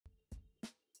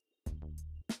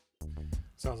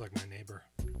Sounds like my neighbor.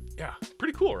 Yeah,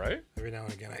 pretty cool, right? Every now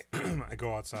and again, I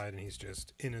go outside and he's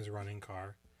just in his running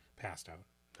car, passed out.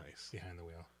 Nice. Behind the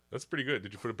wheel. That's pretty good.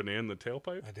 Did you put a banana in the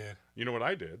tailpipe? I did. You know what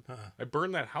I did? I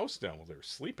burned that house down while they were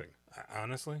sleeping.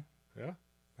 Honestly? Yeah.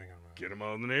 I think I'm Get them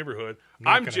out in the neighborhood.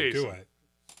 I'm Jason. Do it.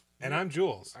 And I'm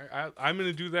Jules. I'm going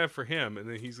to do that for him, and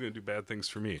then he's going to do bad things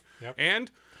for me. Yep. And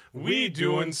We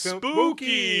doing doing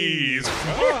spookies.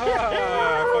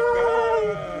 Ah,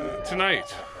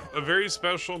 Tonight, a very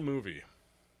special movie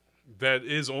that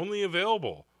is only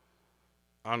available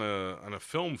on a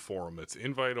film forum. It's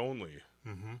invite only.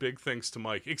 Mm-hmm. Big thanks to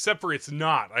Mike. Except for it's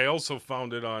not. I also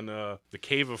found it on the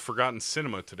Cave of Forgotten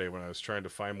Cinema today when I was trying to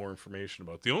find more information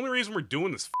about it. The only reason we're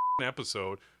doing this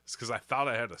episode is because I thought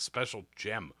I had a special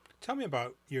gem. Tell me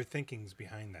about your thinkings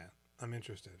behind that. I'm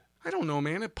interested. I don't know,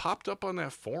 man. It popped up on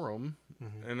that forum,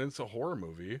 and it's a horror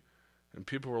movie. And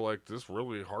people were like, this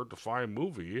really hard to find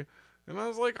movie. And I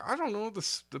was like, I don't know.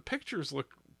 The pictures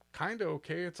look kind of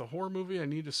okay. It's a horror movie. I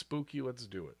need a spooky. Let's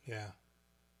do it. Yeah.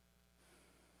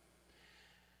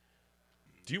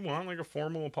 Do you want like a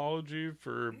formal apology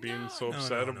for being so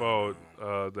upset about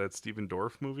that Steven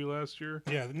Dorff movie last year?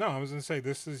 Yeah, no, I was going to say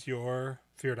this is your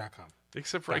fear.com.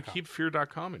 Except for I keep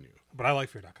fear.com in you. But I like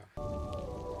fear.com.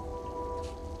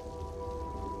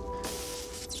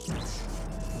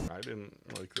 I didn't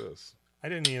like this. I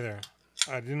didn't either.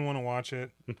 I didn't want to watch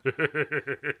it.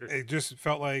 It just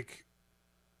felt like...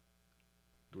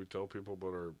 Do we tell people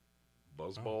about our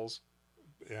buzzballs?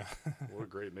 Yeah. What a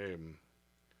great name.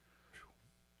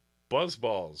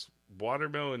 Buzzballs,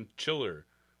 watermelon chiller.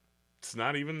 It's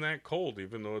not even that cold,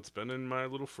 even though it's been in my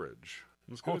little fridge.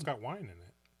 It's good. Oh, it's got wine in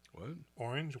it. What?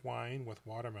 Orange wine with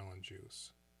watermelon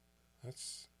juice.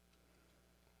 That's...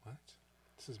 What?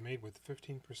 This is made with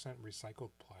 15%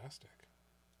 recycled plastic.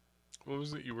 What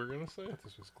was it you were going to say? I thought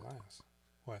this was glass.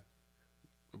 What?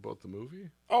 About the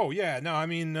movie? Oh, yeah. No, I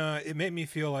mean, it made me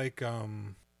feel like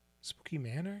Spooky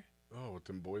Manor. Oh, with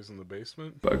them boys in the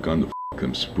basement? By gun to f***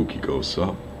 them spooky ghosts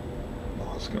up.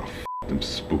 Oh, it's gonna f*** them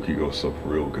spooky ghosts up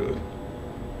real good.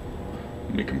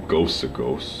 Make them ghosts of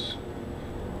ghosts.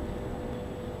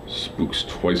 Spooks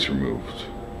twice removed.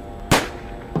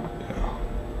 Yeah.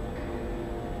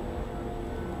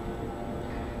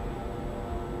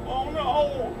 Oh,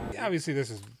 no! Obviously, this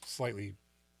is slightly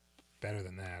better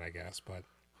than that, I guess, but...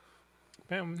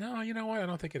 Man, no, you know what? I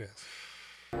don't think it is.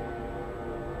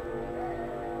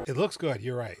 It looks good.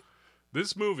 You're right.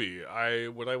 This movie,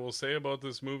 what I will say about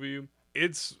this movie,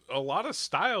 it's a lot of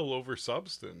style over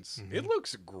substance. It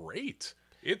looks great.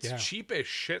 It's cheap as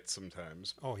shit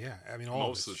sometimes. Oh, yeah. I mean, all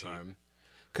most of the time.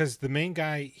 Because the main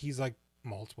guy, he's like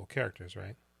multiple characters,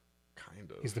 right?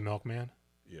 Kind of. He's the milkman.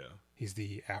 Yeah. He's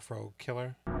the Afro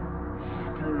killer.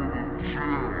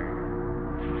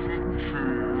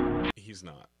 He's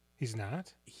not. He's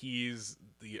not? He's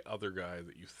the other guy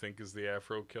that you think is the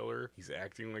Afro killer. He's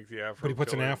acting like the Afro killer. But he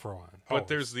puts an afro on. But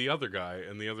there's the other guy,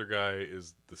 and the other guy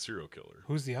is the serial killer.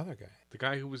 Who's the other guy? The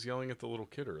guy who was yelling at the little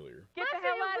kid earlier. Get the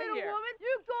hell out of here. Woman.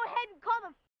 You go ahead and call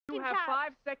the You have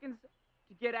 5 seconds to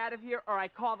get out of here, or I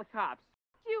call the cops.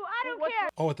 You, I don't care.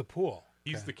 Oh, at the pool.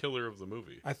 He's the killer of the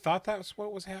movie. I thought that was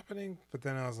what was happening, but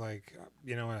then I was like,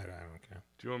 you know what? I don't care.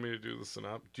 Do you want me to do the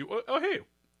synopsis? Oh, hey,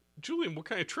 Julian, what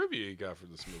kind of trivia you got for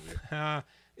this movie?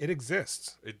 It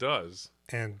exists. It does.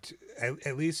 And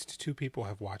at least 2 people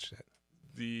have watched it.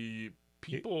 The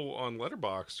people on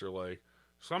Letterboxd are like,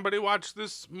 somebody watch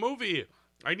this movie.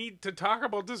 I need to talk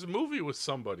about this movie with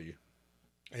somebody.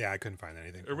 Yeah, I couldn't find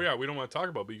anything. Or, yeah, we don't want to talk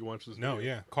about it, but you can watch this movie. No,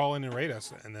 yeah. Call in and rate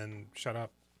us, and then shut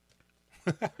up.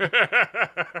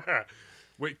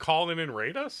 Wait, call in and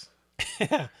rate us?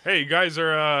 Hey, you guys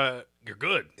are, you're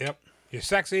good. Yep. You're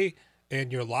sexy, and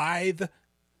you're lithe.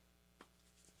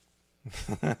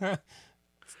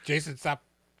 Jason, stop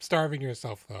starving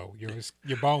yourself, though.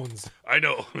 Your bones. I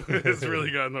know. It's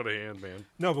really gotten out of hand, man.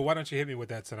 No, but why don't you hit me with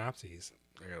that synopsis?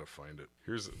 I gotta find it.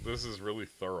 This is really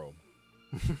thorough.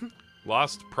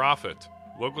 Lost prophet.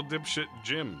 Local dipshit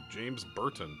Jim, James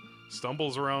Burton,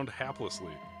 stumbles around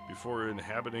haplessly before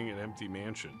inhabiting an empty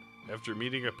mansion. After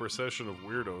meeting a procession of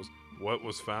weirdos, what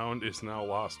was found is now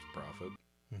lost,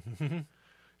 prophet.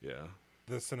 Yeah.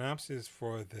 The synopsis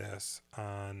for this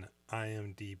on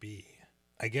IMDb,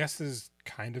 I guess, is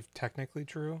kind of technically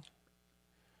true,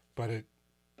 but it,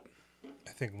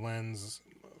 I think, lends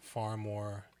far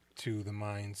more to the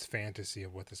mind's fantasy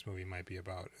of what this movie might be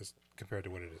about as compared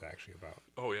to what it is actually about.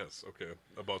 Oh, yes. Okay.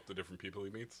 About the different people he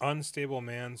meets? Unstable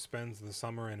man spends the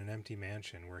summer in an empty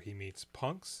mansion where he meets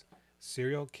punks,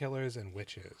 serial killers, and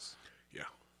witches. Yeah.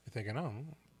 You're thinking, oh...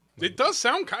 It does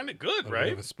sound kind of good, right?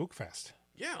 Bit of a spook fest.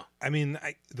 Yeah. I mean,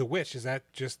 the witch, is that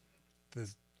just the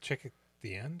chick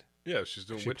the end? Yeah, she's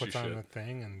doing She witchy puts on shit. the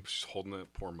thing and She's holding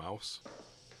that poor mouse.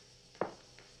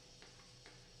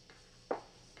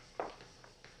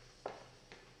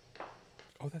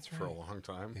 oh, that's right. For a long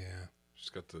time. Yeah. She's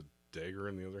got the dagger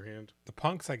in the other hand. The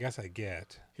punks, I guess I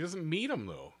get. He doesn't meet him,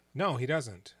 though. No, he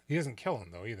doesn't. He doesn't kill him,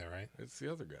 though, either, right? It's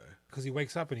the other guy. Because he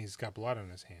wakes up and he's got blood on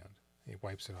his hand. He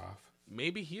wipes it off.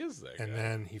 Maybe he is that guy. And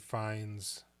then he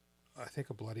finds, I think,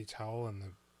 a bloody towel in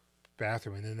the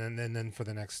bathroom. And then for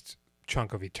the next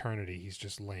chunk of eternity, he's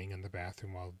just laying in the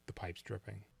bathroom while the pipe's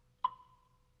dripping.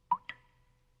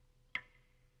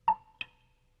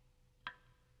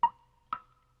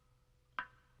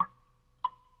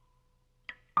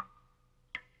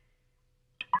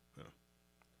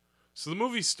 So the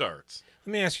movie starts.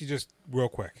 Let me ask you just real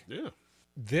quick. Yeah.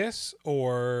 This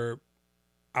or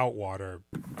Outwater?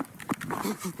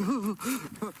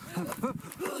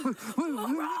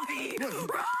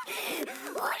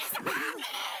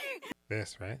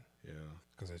 This, right? Yeah.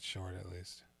 Because it's short at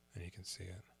least, and you can see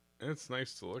it. And it's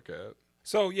nice to look at.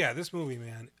 So yeah, this movie,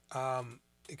 man,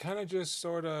 it kind of just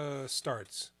sort of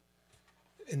starts.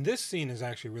 And this scene is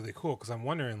actually really cool because I'm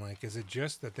wondering, like, is it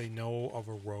just that they know of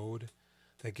a road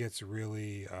that gets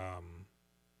really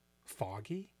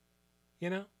foggy, you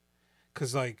know?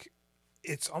 Because, like,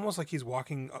 it's almost like he's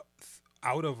walking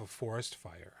out of a forest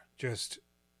fire, just,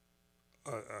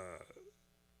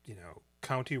 you know,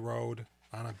 county road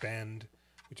on a bend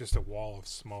with just a wall of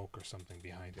smoke or something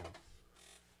behind him.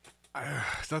 I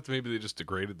thought maybe they just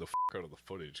degraded the out of the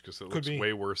footage because it looks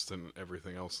way worse than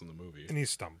everything else in the movie. And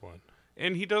he's stumbling.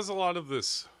 And he does a lot of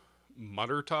this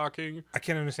mutter talking. I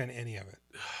can't understand any of it.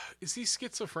 Is he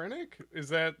schizophrenic? Is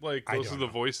that like those are the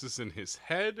voices in his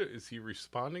head? Is he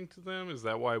responding to them? Is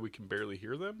that why we can barely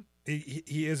hear them?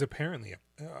 He is apparently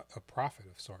a prophet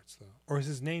of sorts, though. Or is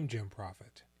his name Jim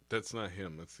Prophet? That's not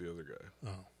him. That's the other guy.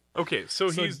 Oh. Okay, so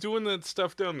he's doing that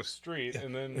stuff down the street,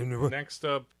 and then next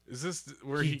up, is this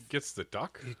where he gets the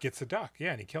duck? He gets the duck,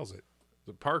 yeah, and he kills it.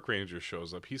 The park ranger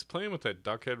shows up. He's playing with that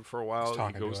duck head for a while.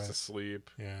 He goes to sleep.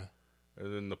 Yeah.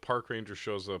 And then the park ranger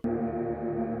shows up.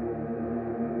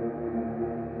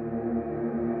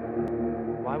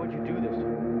 Why would you do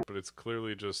this? But it's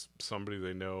clearly just somebody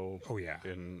they know. Oh, yeah.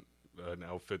 In an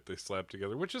outfit they slapped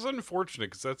together, which is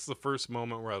unfortunate because that's the first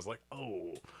moment where I was like,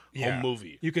 oh, yeah. Home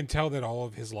movie. You can tell that all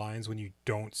of his lines, when you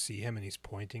don't see him and he's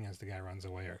pointing as the guy runs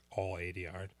away, are all 80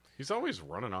 yard. He's always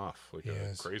running off like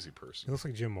a crazy person. He looks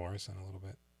like Jim Morrison a little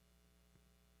bit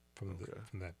from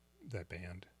that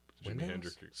band. Jimi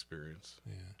Hendrix Experience.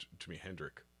 Yeah. Jimi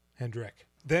Hendrick.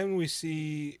 Then we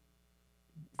see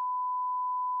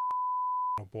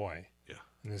oh boy. Yeah.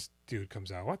 And this dude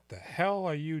comes out. What the hell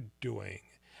are you doing?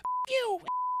 You.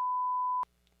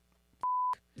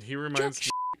 He reminds me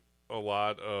a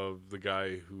lot of the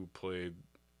guy who played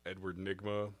Edward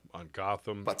Nygma on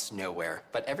Gotham. But's nowhere,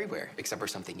 but everywhere, except where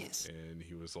something is. And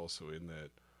he was also in that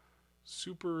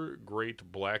super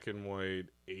great black and white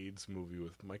AIDS movie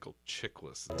with Michael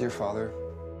Chiklis. Dear Father,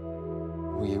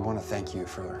 we want to thank you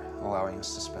for allowing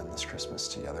us to spend this Christmas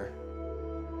together.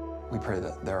 We pray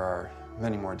that there are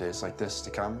many more days like this to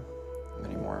come,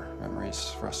 many more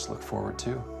memories for us to look forward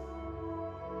to.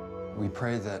 We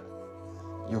pray that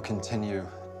you'll continue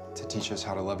to teach us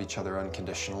how to love each other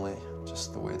unconditionally,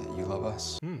 just the way that you love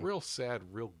us. Real sad,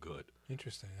 real good.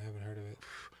 Interesting. I haven't heard of it.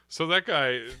 So that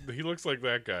guy, he looks like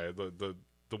that guy, the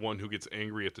one who gets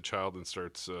angry at the child and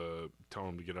starts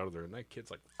telling him to get out of there. And that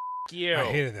kid's like, F you. I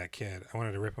hated that kid. I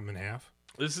wanted to rip him in half.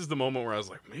 This is the moment where I was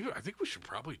like, I think we should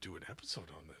probably do an episode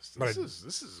on this.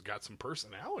 This has got some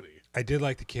personality. I did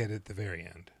like the kid at the very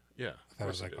end. Yeah. I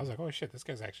was like, oh shit, this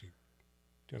guy's actually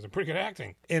doing some pretty good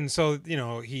acting. And so, you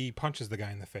know, he punches the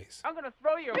guy in the face. I'm gonna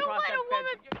throw you across that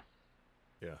fence.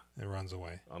 Yeah. And runs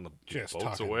away. On the just boats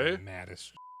talking away? the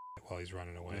maddest while he's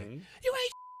running away. Mm-hmm. You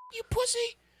ain't you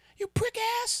pussy, you prick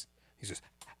ass. He's just,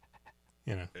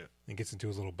 you know, and gets into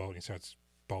his little boat and he starts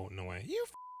boating away. You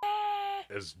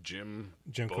as Jim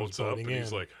comes boats up boating and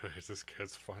he's in. like, this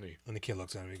kid's funny. And the kid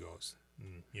looks at him and he goes,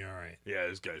 you're all right. Yeah,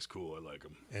 this guy's cool. I like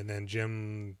him. And then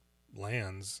Jim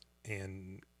lands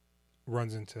and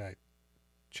runs into that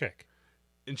chick.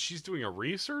 And she's doing a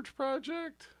research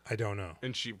project? I don't know.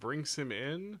 And she brings him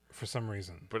in? For some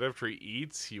reason. But after he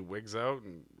eats, he wigs out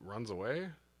and runs away?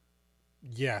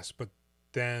 Yes, but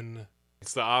then...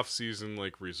 It's the off-season,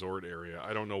 like, resort area.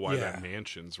 I don't know why that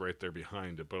mansion's right there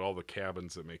behind it, but all the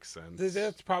cabins, it makes sense.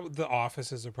 That's probably... The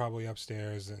offices are probably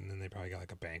upstairs, and then they probably got,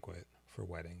 like, a banquet for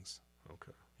weddings.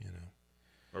 Okay. You know?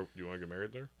 Oh, you want to get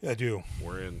married there? Yeah, I do.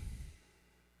 We're in.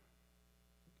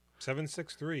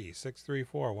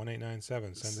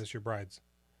 763-634-1897. Send us your brides.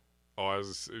 Oh,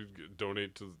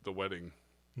 donate to the wedding.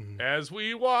 Mm-hmm. As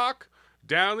we walk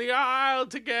Down the aisle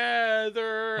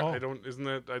together. Oh. I don't. Isn't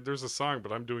that? There's a song,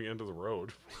 but I'm doing End of the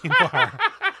Road. You are.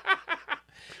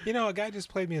 You know, a guy just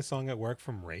played me a song at work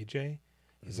from Ray J.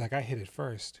 He's like, I hit it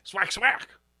first. Swack swack.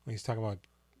 When he's talking about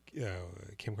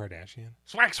Kim Kardashian,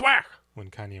 Swack swack. when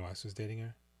Kanye West was dating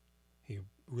her, he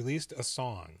released a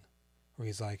song where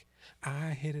he's like, I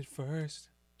hit it first.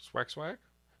 Swack swack.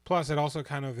 Plus, it also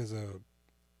kind of is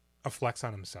a flex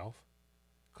on himself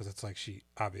because it's like she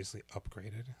obviously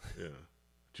upgraded. Yeah.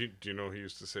 Do you know he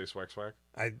used to say swack swack?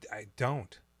 I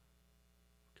don't.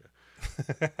 Okay.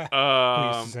 Who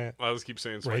used to say it? I'll just keep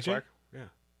saying Ray swack J? swack. Yeah.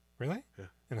 Really? Yeah.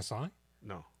 In a song?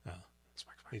 No. Oh.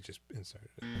 Swack swack. He just inserted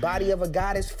it. Body of a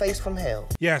goddess, face from hell.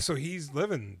 Yeah, so he's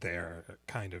living there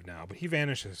kind of now, but he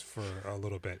vanishes for a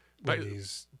little bit when By-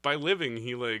 he's By living,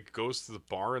 he like goes to the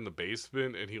bar in the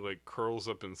basement and he like curls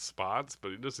up in spots, but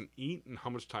he doesn't eat. And how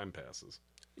much time passes?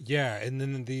 yeah, and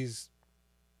then these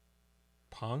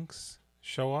punks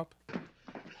show up.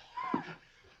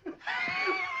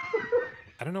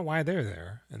 I don't know why they're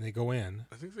there, and they go in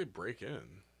I think they break in.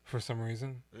 for some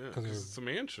reason. Yeah, 'Cause because it's a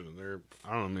mansion, and they're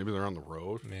I don't know, maybe they're on the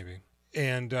road. maybe.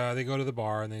 And they go to the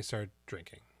bar and they start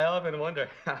drinking. I often wonder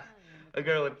how a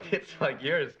girl with tits like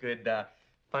yours could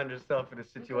find herself in a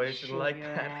situation like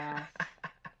that.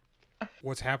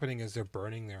 What's happening is they're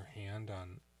burning their hand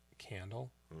on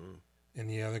candle, and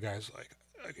the other guy's like,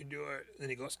 I can do it. And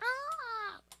he goes,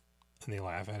 ah! And they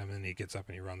laugh at him, and he gets up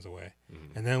and he runs away.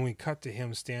 And then we cut to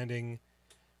him standing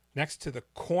next to the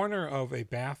corner of a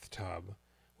bathtub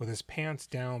with his pants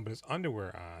down but his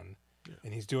underwear on,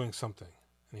 and he's doing something,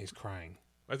 and he's crying.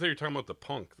 I thought you were talking about the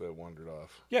punk that wandered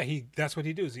off. Yeah, that's what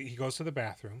he does. He goes to the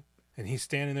bathroom, and he's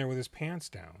standing there with his pants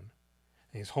down,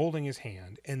 and he's holding his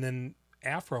hand, and then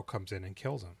Afro comes in and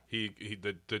kills him.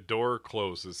 The door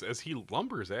closes as he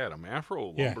lumbers at him.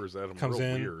 Afro lumbers at him comes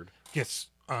real in, weird. Gets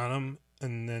on him,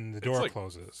 and then the door It's like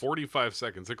closes. 45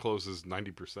 seconds. It closes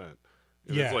 90%.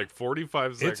 And Yeah. It's like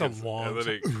 45 It's a seconds. long and then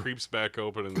it creeps back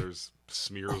open and there's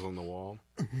smears on the wall.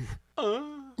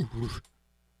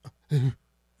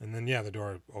 And then, the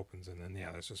door opens, and then,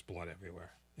 there's just blood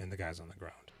everywhere, and the guy's on the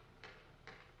ground.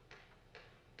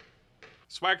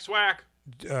 Swack, swack.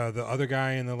 The other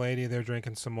guy and the lady, they're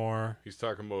drinking some more. He's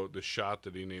talking about the shot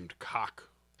that he named Cock.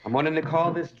 I'm wanting to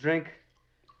call this drink,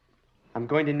 I'm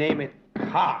going to name it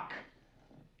Cock.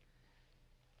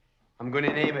 I'm going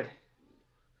to name it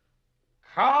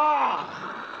Cock.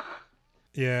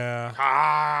 Yeah.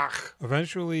 Cock.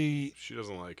 Eventually, She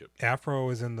doesn't like it. Afro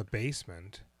is in the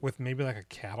basement with maybe like a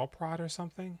cattle prod or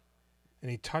something,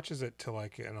 and he touches it to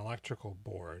like an electrical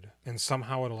board, and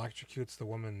somehow it electrocutes the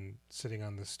woman sitting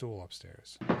on the stool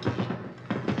upstairs.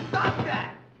 Stop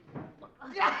that!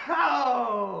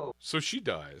 No! So she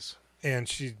dies. And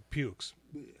she pukes.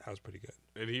 That was pretty good.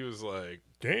 And he was like,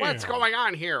 Damn. what's going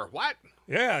on here? What?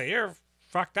 Yeah, you're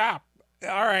fucked up.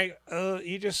 All right,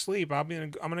 you just sleep. I'm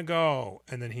gonna go.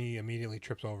 And then he immediately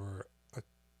trips over a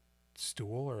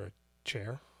stool or a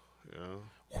chair.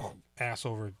 Yeah. Ass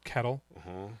over kettle.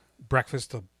 Uh-huh.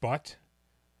 Breakfast to butt.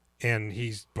 And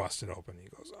he's busted open. He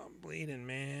goes, I'm bleeding,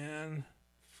 man.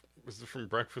 Was it from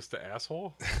breakfast to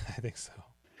asshole? I think so.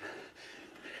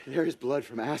 There is blood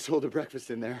from asshole to breakfast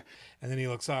in there. And then he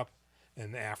looks up,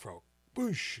 and Afro,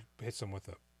 boosh, hits him with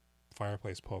a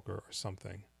fireplace poker or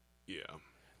something. Yeah.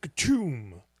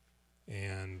 Ka-choom!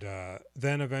 And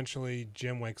then eventually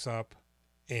Jim wakes up,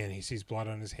 and he sees blood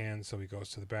on his hand, so he goes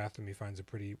to the bathroom. He finds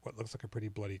what looks like a pretty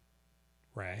bloody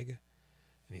rag,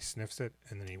 and he sniffs it,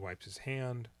 and then he wipes his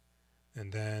hand,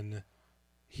 and then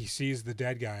he sees the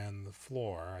dead guy on the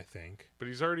floor, I think. But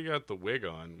he's already got the wig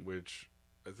on, which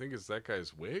I think is that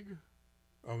guy's wig?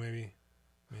 Oh, maybe.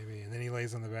 And then he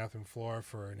lays on the bathroom floor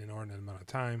for an inordinate amount of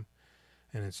time,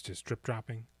 and it's just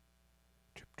drip-dropping.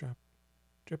 Drip-drop,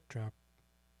 drip-drop.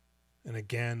 And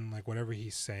again, like whatever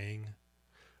he's saying,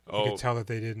 you could tell that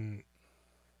they didn't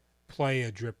play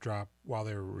a drip-drop while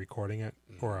they were recording it,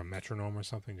 or a metronome or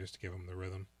something, just to give him the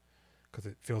rhythm, because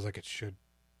it feels like it should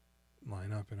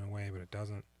line up in a way, but it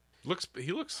doesn't. It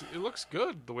looks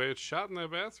good the way it's shot in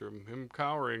that bathroom. Him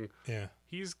cowering. Yeah.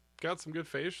 He's got some good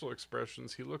facial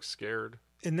expressions. He looks scared.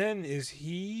 And then is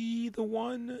he the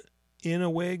one in a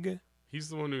wig? He's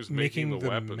the one who's making the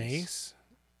weapons. mace?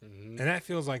 Mm-hmm. And that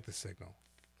feels like the signal.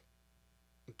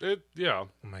 Yeah.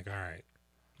 I'm like, all right,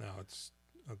 no, it's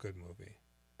a good movie.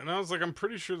 And I was like, I'm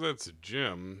pretty sure that's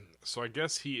Jim, so I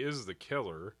guess he is the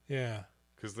killer. Yeah.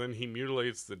 Because then he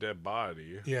mutilates the dead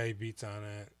body. Yeah, he beats on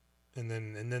it. And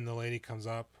then the lady comes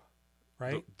up,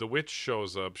 right? The witch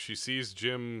shows up. She sees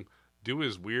Jim do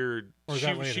his weird. Or is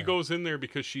that later? She goes in there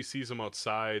because she sees him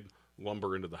outside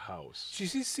lumber into the house. She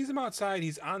sees him outside.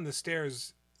 He's on the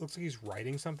stairs, looks like he's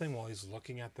writing something while he's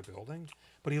looking at the building,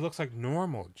 but he looks like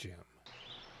normal Jim.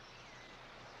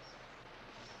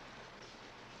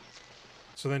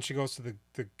 So then she goes to the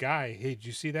guy. Hey, did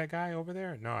you see that guy over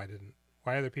there? No, I didn't.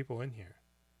 Why are there people in here?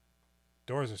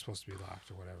 Doors are supposed to be locked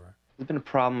or whatever. There's been a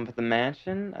problem with the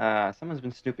mansion. Someone's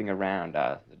been snooping around.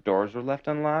 The doors were left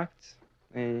unlocked.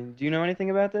 Do you know anything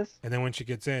about this? And then when she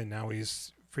gets in, now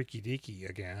he's freaky deaky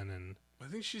again, and I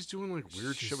think she's doing like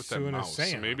weird she's shit with that doing a mouse. So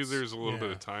maybe seance. there's a little bit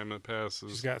Yeah. of time that passes.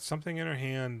 She's got something in her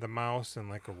hand, the mouse, and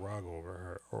like a rug over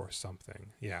her or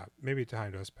something. Yeah, maybe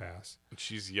time does pass.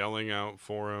 She's yelling out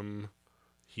for him.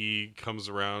 He comes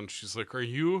around. She's like, "Are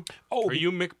you? Oh, are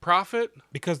you McProfit?"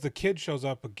 Because the kid shows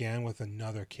up again with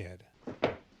another kid.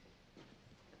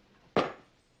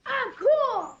 I'm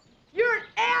cool. You're an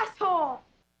asshole.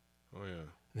 Oh yeah.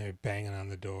 And they're banging on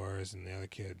the doors, and the other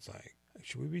kid's like,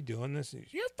 "Should we be doing this?" And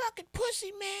he's, "You fucking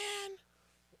pussy, man.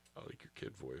 I like your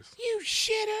kid voice. You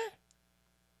shitter."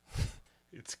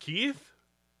 It's Keith.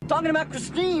 Talking about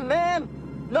Christine, man.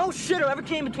 No shitter ever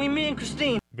came between me and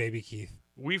Christine. Baby Keith.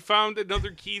 We found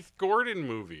another Keith Gordon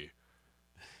movie.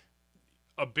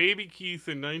 A baby Keith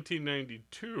in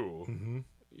 1992. Mm-hmm.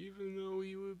 Even though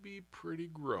he would be pretty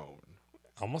grown.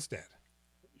 Almost dead.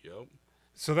 Yep.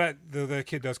 So that the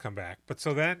kid does come back, but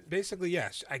so that basically,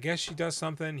 yes, I guess she does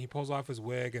something. He pulls off his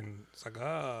wig, and it's like,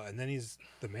 oh, and then he's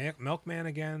the milkman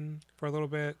again for a little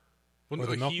bit. Well, or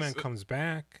the no, milkman comes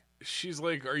back. She's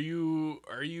like, "Are you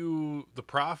the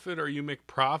prophet? Are you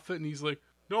McProfit?" And he's like,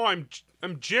 "No, I'm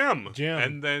Jim." Jim.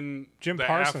 And then Jim the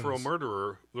Parsons. Afro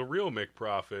murderer, the real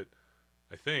McProfit,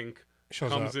 I think,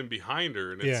 Shows comes up. in behind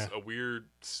her, and Yeah. it's a weird,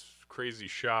 crazy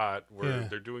shot where Yeah.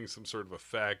 they're doing some sort of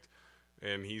effect,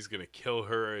 and he's gonna kill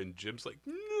her, and Jim's like,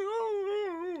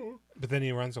 "No." But then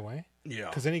he runs away. Yeah,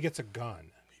 Because then he gets a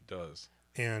gun. he does.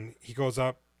 And he goes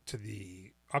up to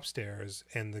the upstairs,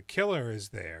 and the killer is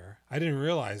there. I didn't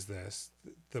realize this.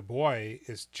 The boy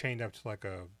is chained up to like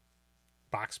a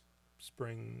box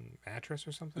spring mattress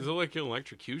or something. Is it like an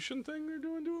electrocution thing they're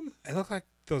doing to him? It looked like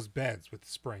those beds with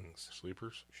springs.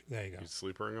 Sleepers. There you go. He's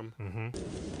sleepering him.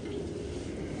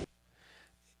 Mm-hmm.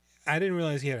 I didn't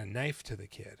realize he had a knife to the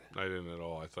kid. I didn't at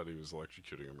all. I thought he was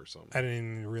electrocuting him or something. I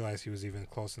didn't even realize he was even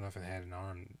close enough and had an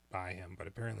arm by him, but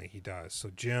apparently he does. So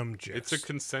Jim just It's a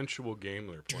consensual game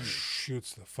they're playing.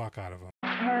 shoots the fuck out of him.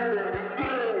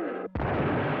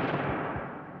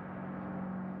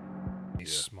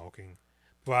 He's smoking,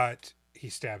 but he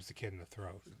stabs the kid in the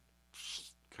throat,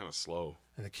 Kind of slow.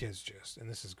 and the kid's just, and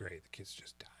this is great, the kid's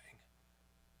just dying.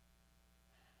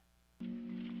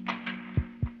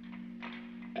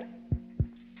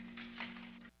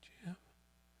 Jim,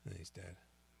 and he's dead.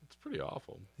 It's pretty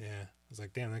awful. Yeah, I was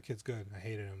like, damn, that kid's good. I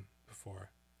hated him before.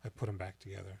 I put him back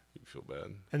together. You feel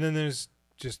bad. And then there's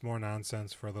just more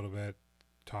nonsense for a little bit,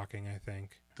 talking, I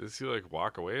think. Does he like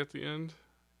walk away at the end?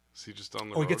 Is he just on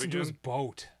the Oh, road he gets into again? his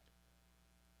boat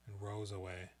and rows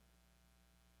away.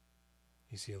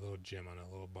 You see a little Jim on a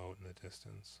little boat in the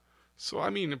distance. So,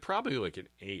 I mean, probably like an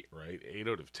 8, right? 8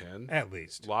 out of 10? At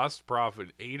least. Lost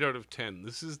Prophet, 8 out of 10.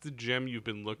 This is the gem you've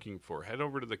been looking for. Head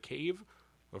over to the Cave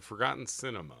of Forgotten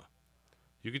Cinema.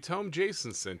 You could tell them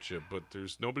Jason sent you, but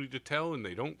there's nobody to tell, and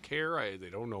they don't care.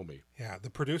 They don't know me. Yeah, the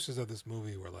producers of this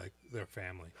movie were like their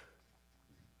family.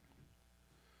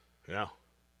 Yeah.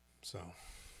 So,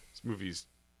 This movie's...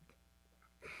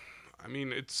 I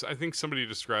mean, I think somebody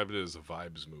described it as a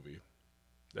vibes movie.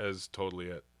 That is totally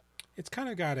it. it's kind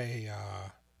of got a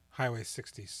Highway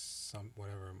 60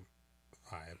 whatever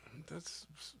vibe. That's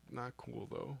not cool,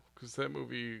 though, because that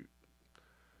movie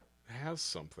has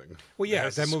something. Well, yeah, It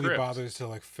has that a movie script. bothers to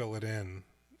like fill it in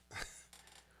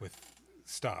with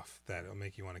stuff that'll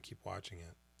make you want to keep watching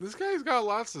it. This guy's got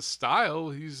lots of style.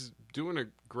 He's doing a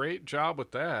great job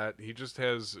with that. He just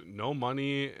has no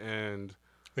money and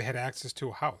They had access to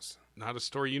a house. not a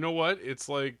story. You know what? It's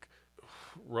like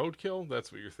Roadkill.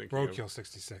 That's what you're thinking of. Roadkill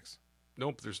 66.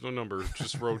 Nope, there's no number.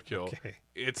 Just Roadkill. Okay.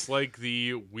 It's like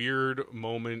the weird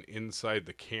moment inside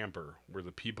the camper where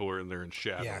the people are in there in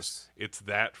shadows. Yes. It's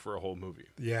that for a whole movie.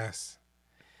 Yes.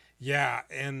 Yeah,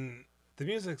 and the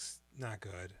music's not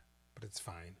good, but it's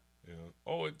fine. Yeah.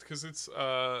 Oh, because it's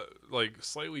like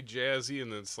slightly jazzy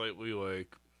and then slightly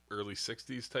like early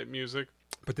 60s type music.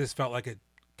 But this felt like it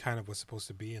kind of was supposed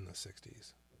to be in the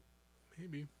 60s.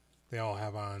 Maybe. They all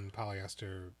have on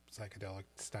polyester psychedelic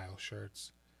style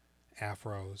shirts,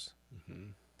 afros.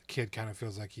 Mm-hmm. The kid kind of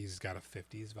feels like he's got a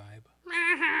 50s vibe.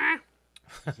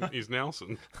 He's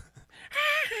Nelson.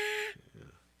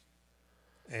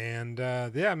 And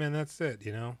yeah, man, that's it,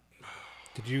 you know.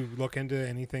 Did you look into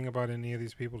anything about any of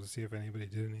these people to see if anybody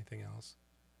did anything else?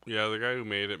 Yeah, the guy who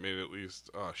made at least...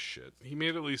 Oh, shit. He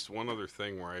made at least one other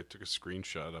thing where I took a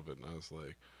screenshot of it, and I was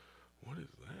like, what is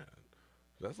that?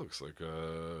 That looks like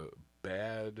a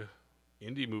bad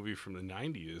indie movie from the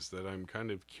 90s that I'm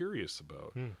kind of curious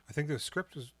about. I think the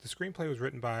screenplay was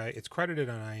written by... It's credited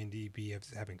on IMDb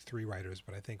as having 3 writers,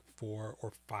 but I think 4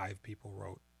 or 5 people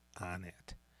wrote on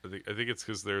it. I think it's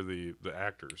because they're the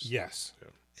actors. Yes. Yeah.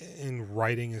 And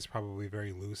writing is probably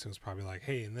very loose. It was probably like,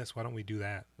 hey, in this, why don't we do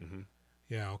that? Mm-hmm.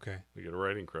 Yeah, okay. They get a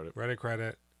writing credit. Writing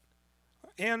credit.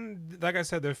 And like I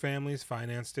said, their families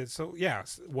financed it. So,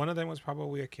 yes, one of them was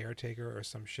probably a caretaker or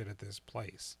some shit at this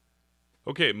place.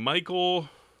 Okay, Michael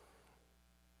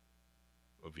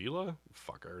Avila?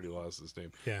 Fuck, I already lost his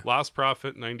name. Yeah. Lost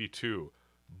Prophet, 92.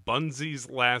 Bunzy's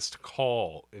Last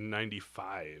Call in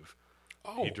 95.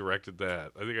 Oh. He directed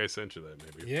that. I think I sent you that,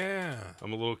 maybe. Yeah.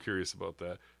 I'm a little curious about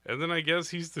that. And then I guess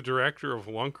he's the director of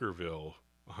Lunkerville,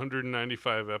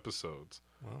 195 episodes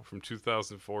from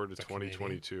 2004 to 2022.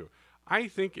 Canadian? I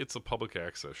think it's a public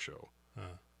access show.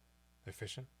 They're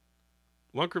fishing?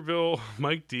 Lunkerville,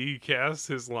 Mike D casts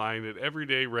his line at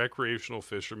everyday recreational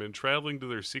fishermen traveling to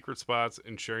their secret spots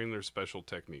and sharing their special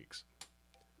techniques.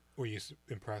 Were you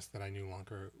impressed that I knew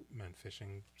Lunker meant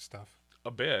fishing stuff? A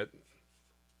bit.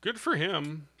 Good for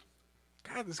him.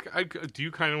 God, this guy. Do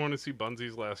you kind of want to see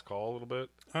Bunzy's Last Call a little bit?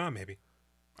 Maybe.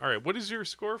 All right. What is your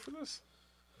score for this?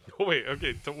 Oh, wait.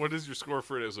 Okay. What is your score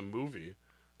for it as a movie?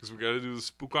 Because we got to do the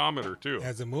spookometer, too.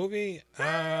 As a movie,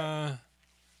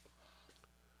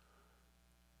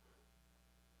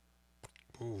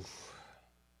 oof.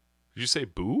 Did you say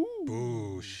boo?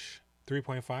 Boosh.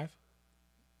 3.5?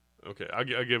 Okay. I'll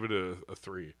give it a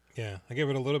 3. Yeah. I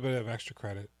give it a little bit of extra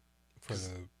credit for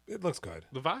the... It looks good.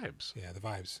 The vibes. Yeah, the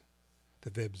vibes. The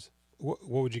vibs. What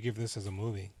would you give this as a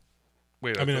movie?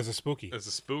 Wait, I mean, as a spooky. As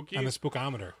a spooky? On the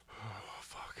spookometer. Oh,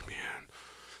 fuck, man.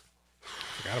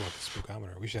 Forgot about the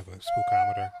spookometer. We should have a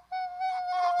spookometer.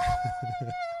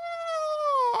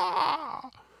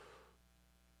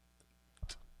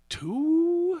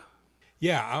 2?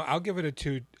 Yeah, I'll give it a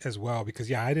 2 as well because,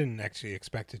 yeah, I didn't actually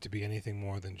expect it to be anything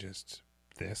more than just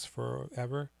this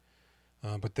forever.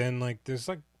 But then, like, there's,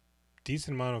 like,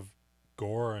 decent amount of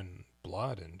gore and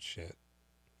blood and shit.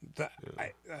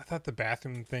 I thought the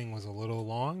bathroom thing was a little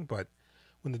long, but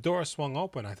when the door swung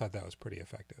open, I thought that was pretty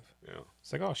effective. Yeah.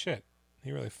 It's like, oh, shit.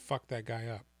 He really fucked that guy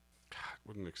up. God,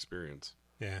 what an experience.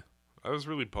 Yeah. I was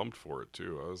really pumped for it,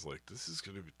 too. I was like, this is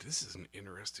an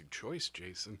interesting choice,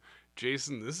 Jason.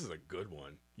 Jason, this is a good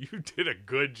one. You did a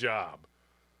good job.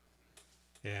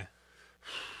 Yeah.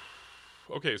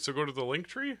 Okay, so go to the link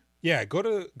tree? Yeah, go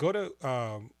to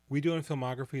We Doing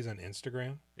Filmographies on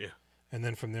Instagram. Yeah. And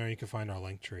then from there you can find our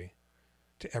link tree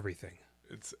to everything.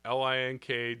 It's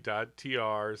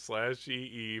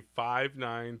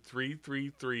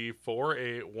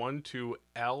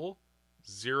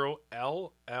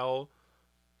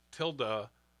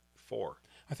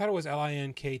I thought it was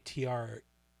linktr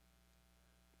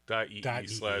 .ee/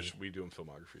 We Doing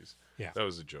Filmographies. Yeah. That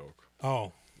was a joke.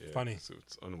 Oh, Yeah, funny. So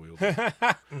it's unwieldy.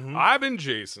 I've been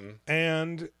Jason.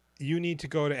 And you need to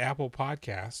go to Apple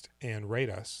Podcast and rate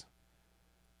us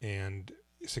and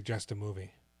suggest a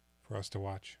movie for us to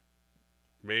watch.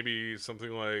 Maybe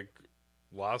something like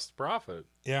Lost Prophet.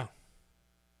 Yeah.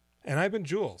 And I've been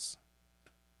Jules.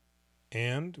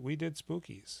 And we did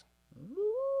Spookies.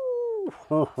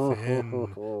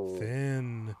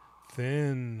 Thin.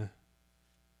 Thinner.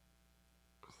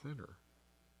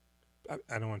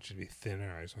 I don't want you to be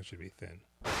thinner. I just want you to be thin.